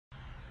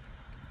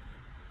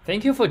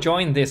Thank you for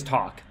joining this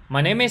talk. My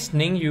name is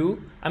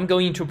Ning. I'm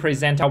going to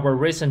present our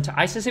recent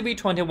ICCV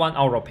 21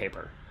 oral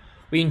paper.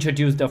 We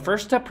introduced the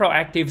first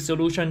proactive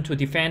solution to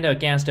defend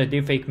against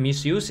deepfake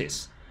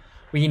misuses.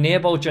 We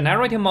enable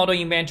generative model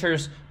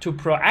inventors to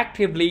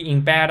proactively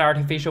embed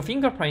artificial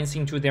fingerprints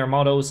into their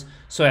models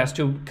so as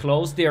to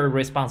close their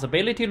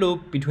responsibility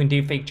loop between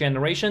deepfake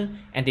generation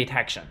and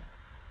detection.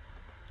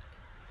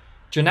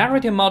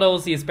 Generative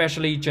models,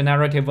 especially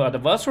generative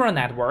adversarial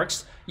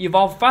networks,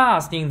 evolved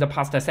fast in the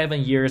past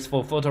 7 years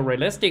for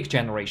photorealistic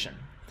generation.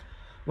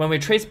 When we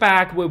trace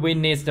back, we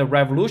witnessed the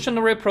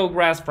revolutionary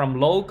progress from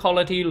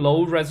low-quality,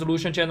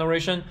 low-resolution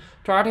generation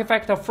to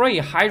artifact-free,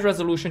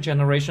 high-resolution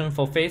generation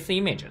for face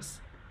images.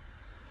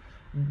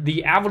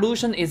 The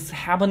evolution is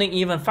happening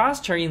even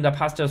faster in the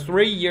past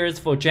 3 years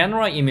for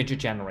general image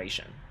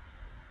generation.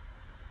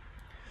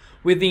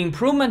 With the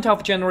improvement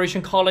of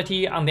generation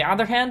quality, on the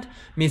other hand,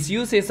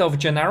 misuses of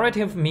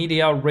generative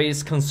media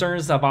raise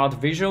concerns about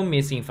visual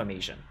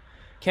misinformation.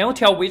 Can you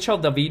tell which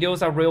of the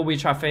videos are real,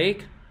 which are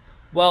fake?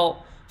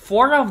 Well,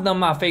 4 of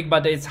them are fake,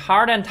 but it's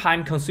hard and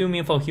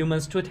time-consuming for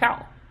humans to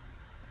tell.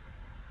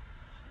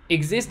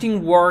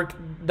 Existing work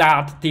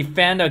that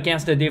defend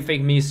against the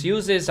deepfake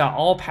misuses are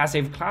all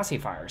passive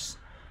classifiers.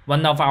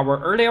 One of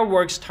our earlier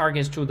works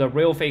targets to the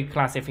real-fake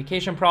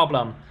classification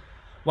problem.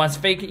 Once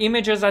fake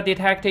images are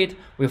detected,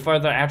 we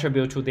further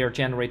attribute to their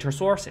generator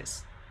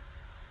sources.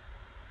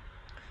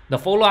 The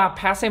follow-up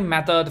passive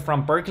method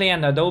from Berkeley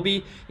and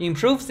Adobe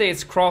improves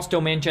its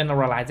cross-domain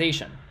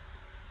generalization.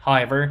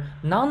 However,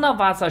 none of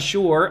us are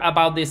sure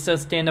about the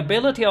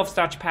sustainability of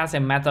such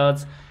passive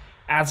methods,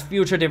 as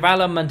future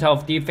development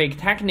of deepfake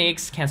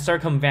techniques can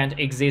circumvent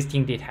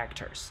existing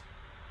detectors.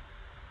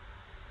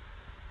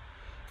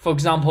 For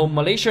example,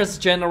 malicious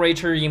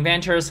generator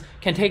inventors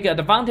can take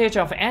advantage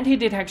of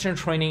anti-detection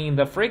training in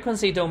the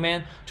frequency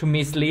domain to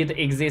mislead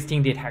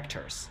existing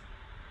detectors.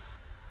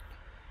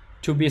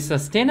 To be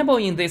sustainable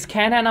in this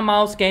cat and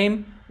mouse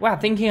game, we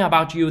are thinking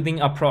about using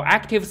a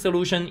proactive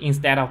solution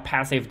instead of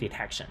passive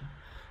detection.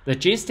 The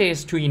gist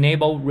is to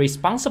enable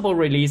responsible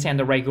release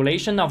and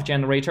regulation of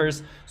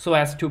generators so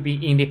as to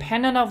be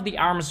independent of the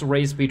arms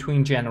race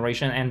between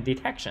generation and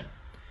detection.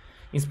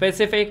 In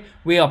specific,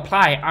 we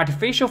apply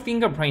artificial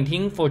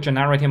fingerprinting for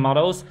generative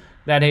models.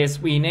 That is,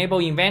 we enable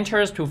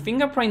inventors to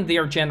fingerprint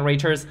their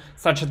generators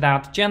such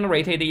that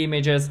generated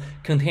images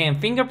contain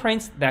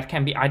fingerprints that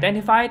can be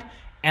identified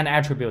and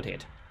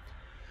attributed.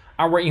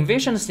 Our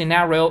envisioned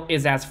scenario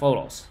is as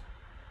follows.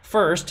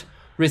 First,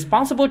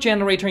 responsible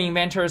generator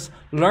inventors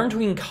learn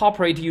to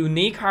incorporate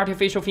unique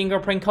artificial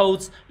fingerprint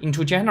codes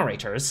into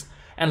generators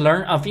and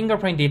learn a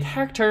fingerprint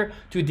detector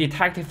to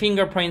detect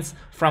fingerprints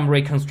from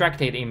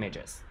reconstructed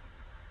images.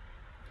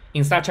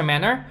 In such a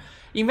manner,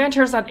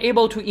 inventors are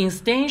able to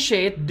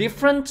instantiate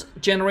different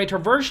generator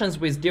versions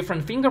with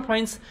different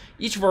fingerprints,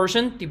 each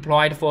version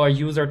deployed for a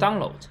user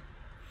download.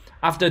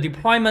 After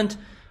deployment,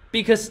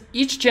 because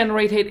each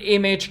generated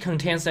image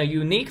contains a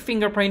unique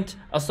fingerprint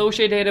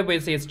associated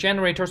with its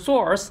generator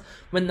source,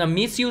 when a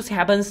misuse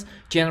happens,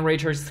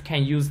 generators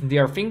can use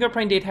their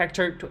fingerprint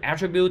detector to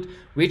attribute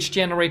which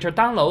generator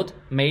download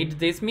made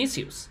this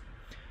misuse.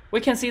 We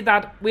can see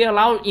that we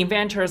allow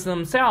inventors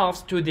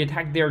themselves to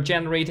detect their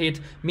generated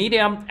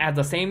medium at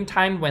the same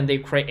time when they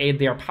create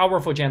their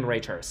powerful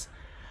generators.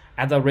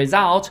 As a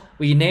result,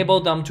 we enable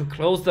them to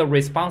close the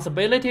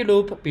responsibility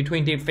loop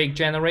between deepfake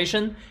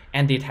generation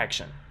and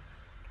detection.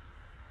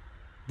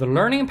 The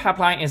learning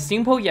pipeline is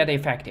simple yet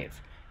effective.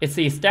 It's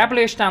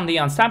established on the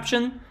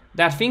assumption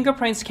that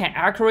fingerprints can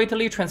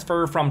accurately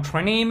transfer from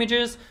training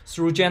images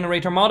through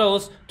generator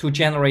models to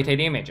generated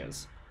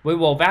images. We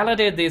will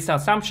validate this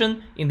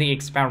assumption in the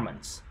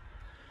experiments.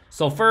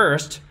 So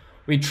first,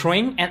 we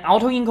train an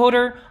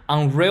autoencoder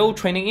on real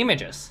training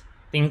images.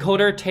 The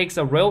encoder takes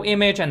a real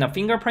image and a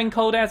fingerprint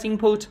code as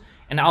input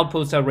and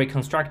outputs a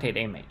reconstructed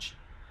image.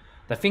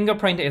 The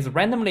fingerprint is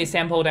randomly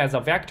sampled as a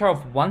vector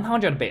of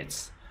 100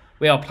 bits.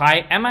 We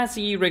apply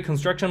MSE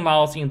reconstruction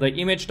laws in the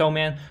image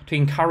domain to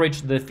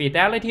encourage the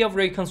fidelity of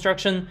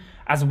reconstruction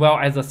as well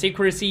as the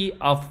secrecy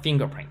of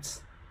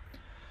fingerprints.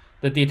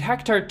 The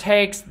detector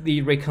takes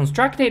the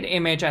reconstructed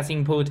image as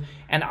input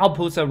and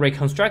outputs a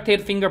reconstructed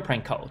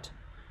fingerprint code.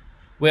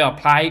 We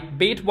apply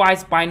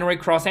bitwise binary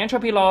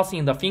cross-entropy laws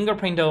in the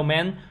fingerprint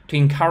domain to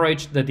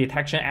encourage the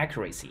detection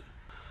accuracy.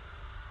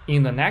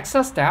 In the next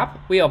step,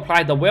 we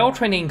apply the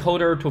well-trained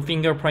encoder to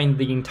fingerprint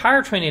the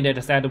entire training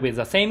dataset with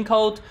the same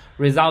code,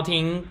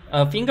 resulting in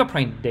a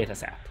fingerprint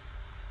dataset.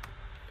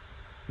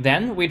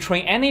 Then we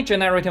train any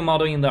generative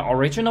model in the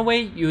original way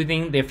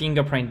using the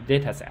fingerprint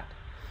dataset.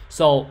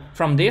 So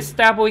from this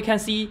step, we can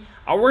see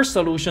our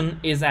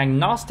solution is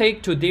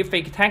agnostic to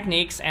deepfake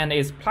techniques and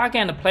is plug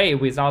and play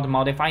without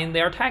modifying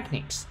their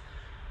techniques.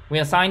 We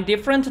assign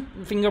different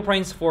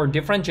fingerprints for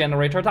different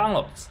generator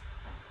downloads.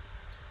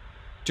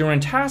 During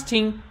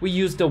testing, we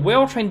use the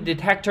well-trained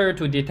detector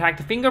to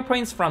detect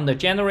fingerprints from the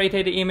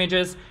generated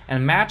images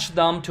and match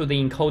them to the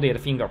encoded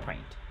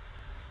fingerprint.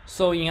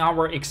 So in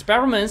our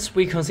experiments,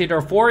 we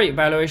consider 4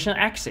 evaluation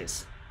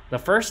axes. The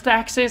first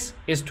axis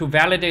is to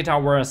validate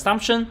our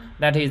assumption,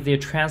 that is the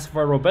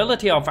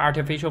transferability of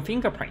artificial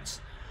fingerprints.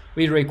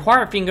 We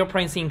require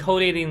fingerprints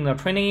encoded in the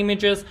training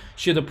images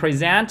should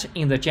present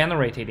in the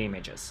generated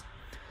images.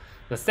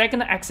 The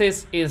second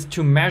axis is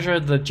to measure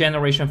the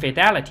generation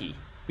fidelity.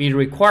 We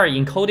require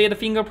encoded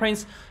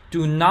fingerprints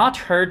do not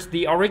hurt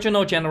the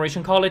original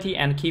generation quality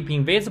and keep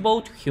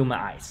invisible to human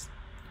eyes.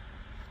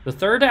 The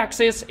third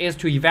axis is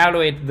to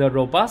evaluate the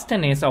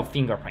robustness of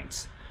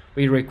fingerprints.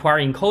 We require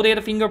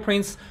encoded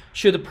fingerprints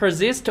should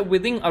persist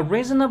within a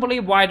reasonably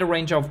wide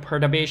range of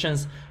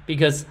perturbations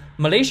because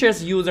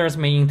malicious users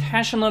may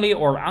intentionally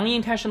or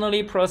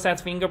unintentionally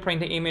process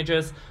fingerprint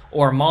images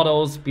or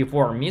models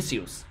before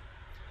misuse.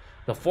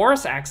 The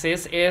fourth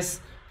axis is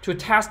to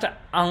test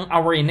on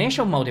our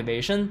initial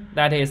motivation,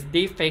 that is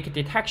deepfake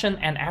detection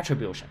and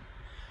attribution.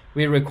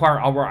 We require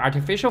our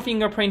artificial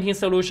fingerprinting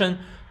solution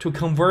to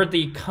convert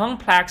the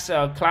complex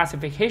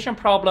classification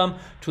problem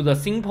to the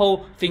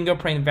simple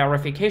fingerprint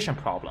verification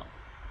problem.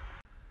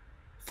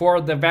 For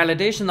the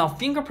validation of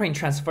fingerprint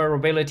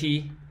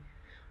transferability,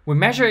 we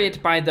measure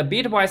it by the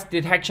bitwise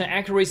detection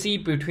accuracy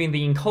between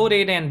the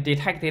encoded and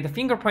detected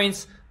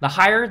fingerprints. The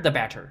higher, the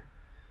better.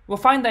 We'll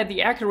find that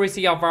the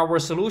accuracy of our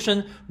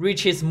solution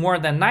reaches more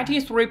than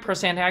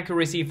 93%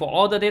 accuracy for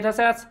all the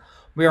datasets,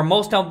 where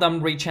most of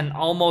them reach an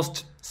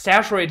almost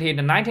saturated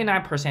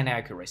 99%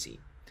 accuracy.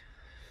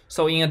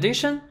 So in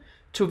addition,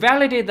 to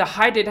validate the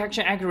high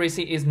detection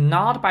accuracy is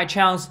not by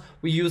chance,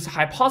 we use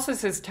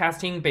hypothesis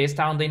testing based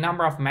on the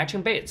number of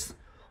matching bits,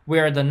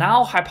 where the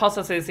null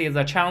hypothesis is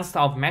a chance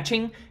of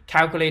matching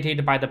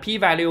calculated by the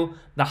p-value.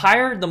 The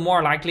higher, the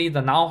more likely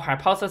the null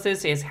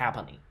hypothesis is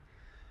happening.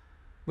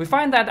 We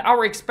find that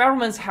our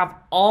experiments have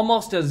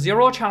almost a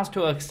zero chance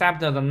to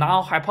accept the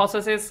null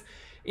hypothesis,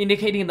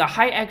 indicating the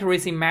high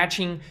accuracy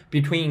matching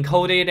between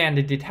encoded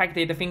and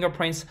detected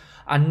fingerprints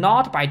are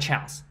not by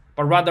chance,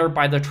 but rather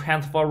by the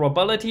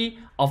transferability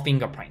of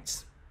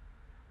fingerprints.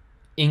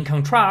 In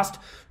contrast,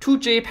 two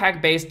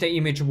JPEG-based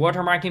image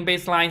watermarking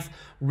baselines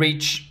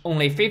reach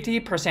only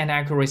 50%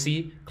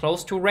 accuracy,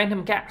 close to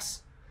random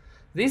guess.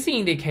 This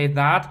indicates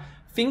that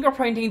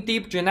fingerprinting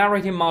deep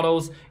generative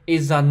models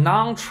is a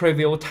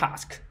non-trivial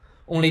task.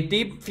 Only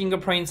deep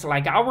fingerprints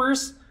like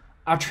ours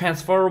are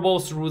transferable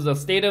through the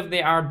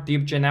state-of-the-art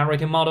deep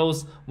generative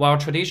models, while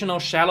traditional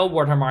shallow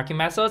watermarking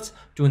methods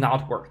do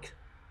not work.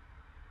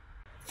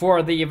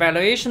 For the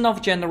evaluation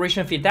of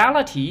generation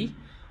fidelity,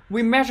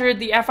 we measure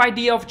the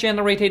FID of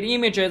generated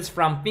images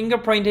from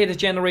fingerprinted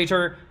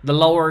generator, the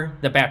lower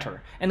the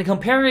better, and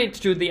compare it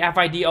to the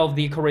FID of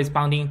the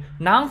corresponding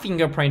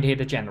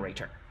non-fingerprinted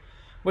generator.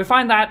 We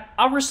find that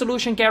our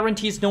solution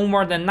guarantees no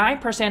more than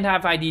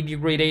 9% FID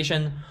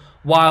degradation,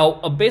 while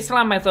a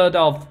baseline method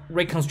of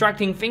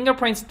reconstructing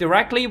fingerprints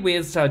directly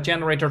with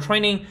generator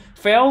training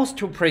fails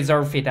to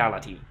preserve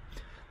fidelity.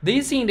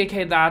 This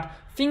indicates that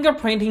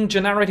fingerprinting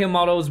generative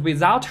models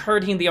without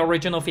hurting the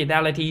original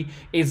fidelity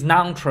is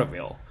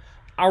non-trivial.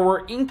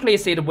 Our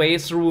implicit way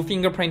through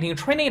fingerprinting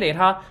training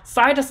data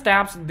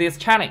sidesteps this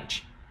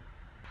challenge.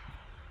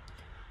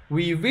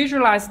 We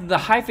visualize the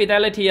high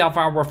fidelity of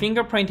our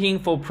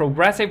fingerprinting for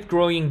progressive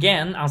growing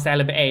GAN on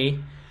Celib A.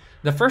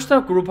 The first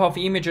group of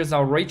images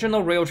are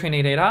original real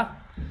training data.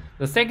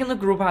 The second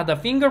group are the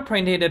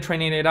fingerprinted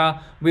training data,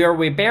 where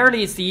we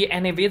barely see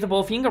any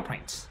visible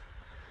fingerprints.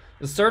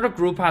 The third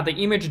group are the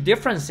image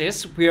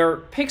differences, where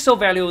pixel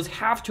values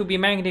have to be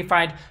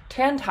magnified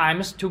 10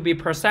 times to be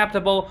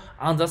perceptible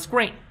on the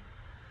screen.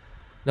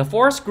 The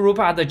fourth group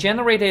are the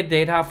generated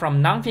data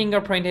from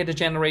non-fingerprinted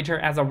generator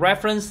as a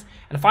reference,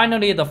 and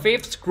finally the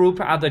fifth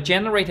group are the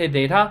generated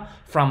data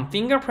from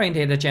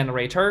fingerprinted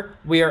generator,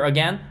 where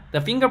again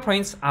the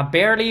fingerprints are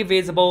barely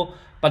visible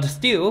but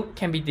still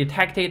can be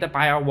detected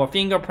by our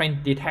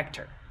fingerprint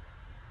detector.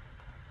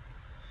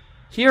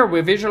 Here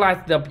we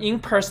visualize the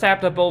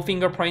imperceptible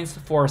fingerprints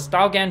for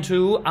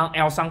StyleGAN2 on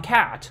Elson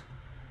cat,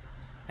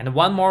 and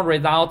one more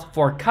result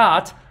for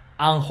cat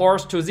on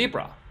horse to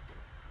zebra.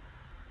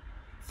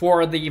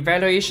 For the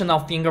evaluation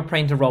of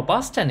fingerprint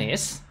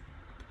robustness,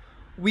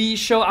 we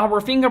show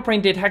our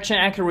fingerprint detection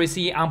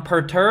accuracy on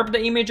perturbed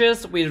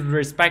images with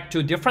respect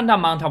to different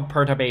amount of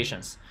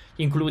perturbations,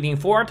 including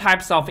 4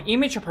 types of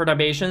image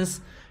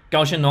perturbations: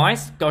 Gaussian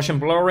noise,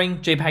 Gaussian blurring,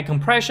 JPEG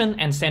compression,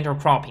 and center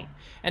cropping,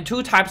 and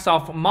 2 types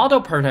of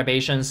model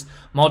perturbations: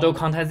 model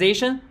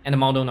quantization and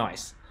model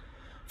noise.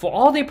 For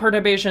all the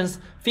perturbations,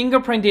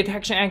 fingerprint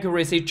detection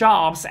accuracy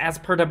drops as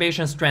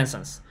perturbation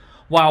strengthens,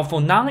 while for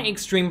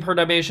non-extreme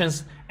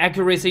perturbations,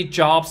 accuracy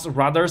drops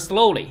rather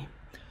slowly.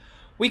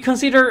 We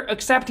consider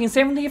accepting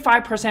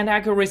 75%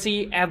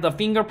 accuracy at the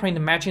fingerprint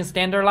matching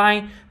standard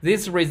line.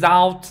 This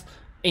results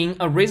in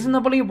a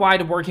reasonably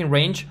wide working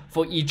range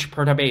for each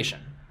perturbation.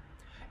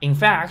 In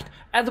fact,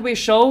 as we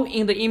show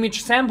in the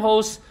image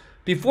samples,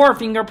 before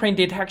fingerprint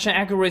detection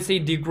accuracy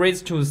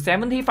degrades to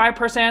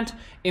 75%,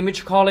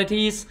 image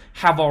qualities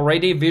have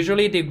already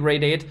visually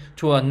degraded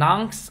to a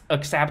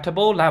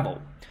non-acceptable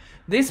level.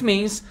 This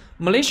means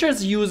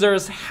malicious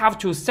users have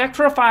to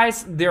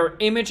sacrifice their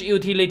image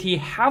utility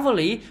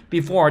heavily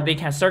before they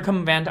can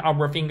circumvent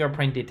our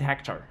fingerprint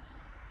detector.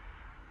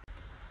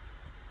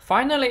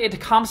 Finally, it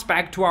comes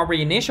back to our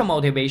initial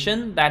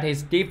motivation, that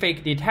is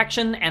deepfake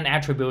detection and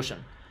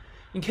attribution.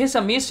 In case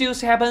a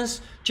misuse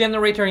happens,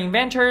 generator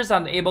inventors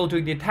are able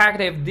to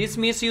detect if this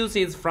misuse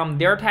is from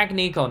their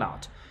technique or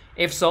not.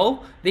 If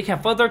so, they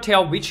can further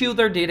tell which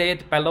user did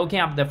it by looking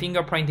up the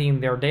fingerprinting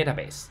in their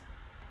database.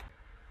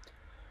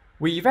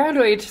 We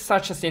evaluate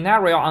such a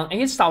scenario on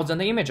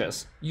 8,000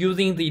 images,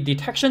 using the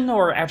detection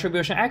or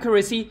attribution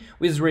accuracy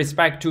with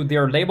respect to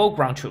their label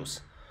ground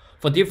truth.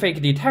 For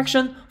deepfake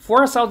detection,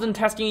 4,000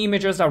 testing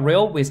images are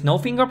real with no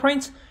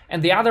fingerprints,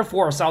 and the other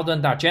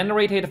 4,000 are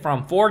generated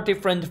from 4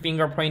 different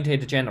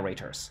fingerprinted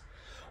generators.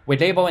 We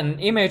label an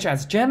image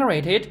as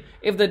generated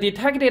if the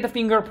detected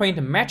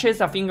fingerprint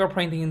matches a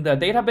fingerprint in the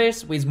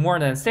database with more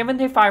than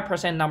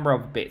 75% number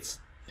of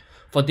bits.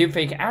 For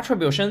deepfake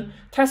attribution,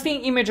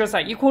 testing images are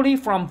equally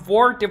from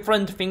 4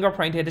 different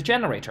fingerprinted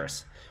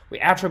generators. We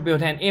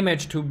attribute an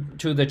image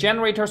to the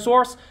generator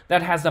source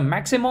that has the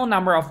maximal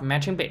number of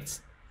matching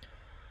bits.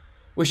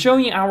 We show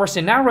in our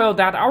scenario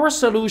that our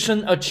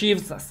solution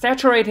achieves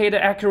saturated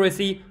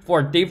accuracy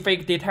for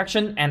deepfake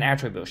detection and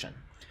attribution.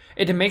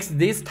 It makes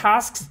these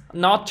tasks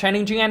not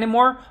challenging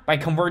anymore by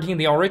converting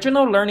the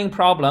original learning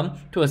problem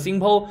to a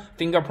simple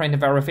fingerprint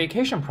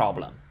verification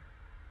problem.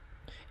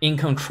 In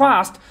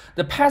contrast,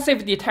 the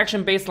passive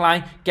detection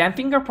baseline GAN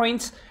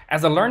fingerprints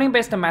as a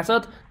learning-based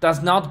method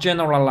does not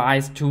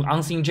generalize to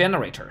unseen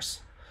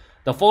generators.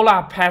 The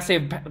follow-up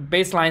passive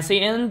baseline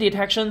CNN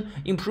detection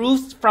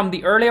improves from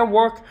the earlier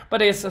work, but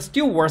is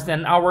still worse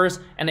than ours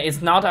and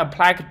is not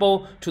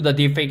applicable to the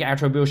deepfake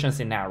attribution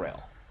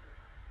scenario.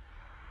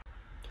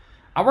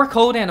 Our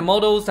code and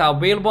models are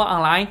available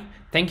online.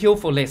 Thank you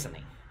for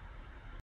listening.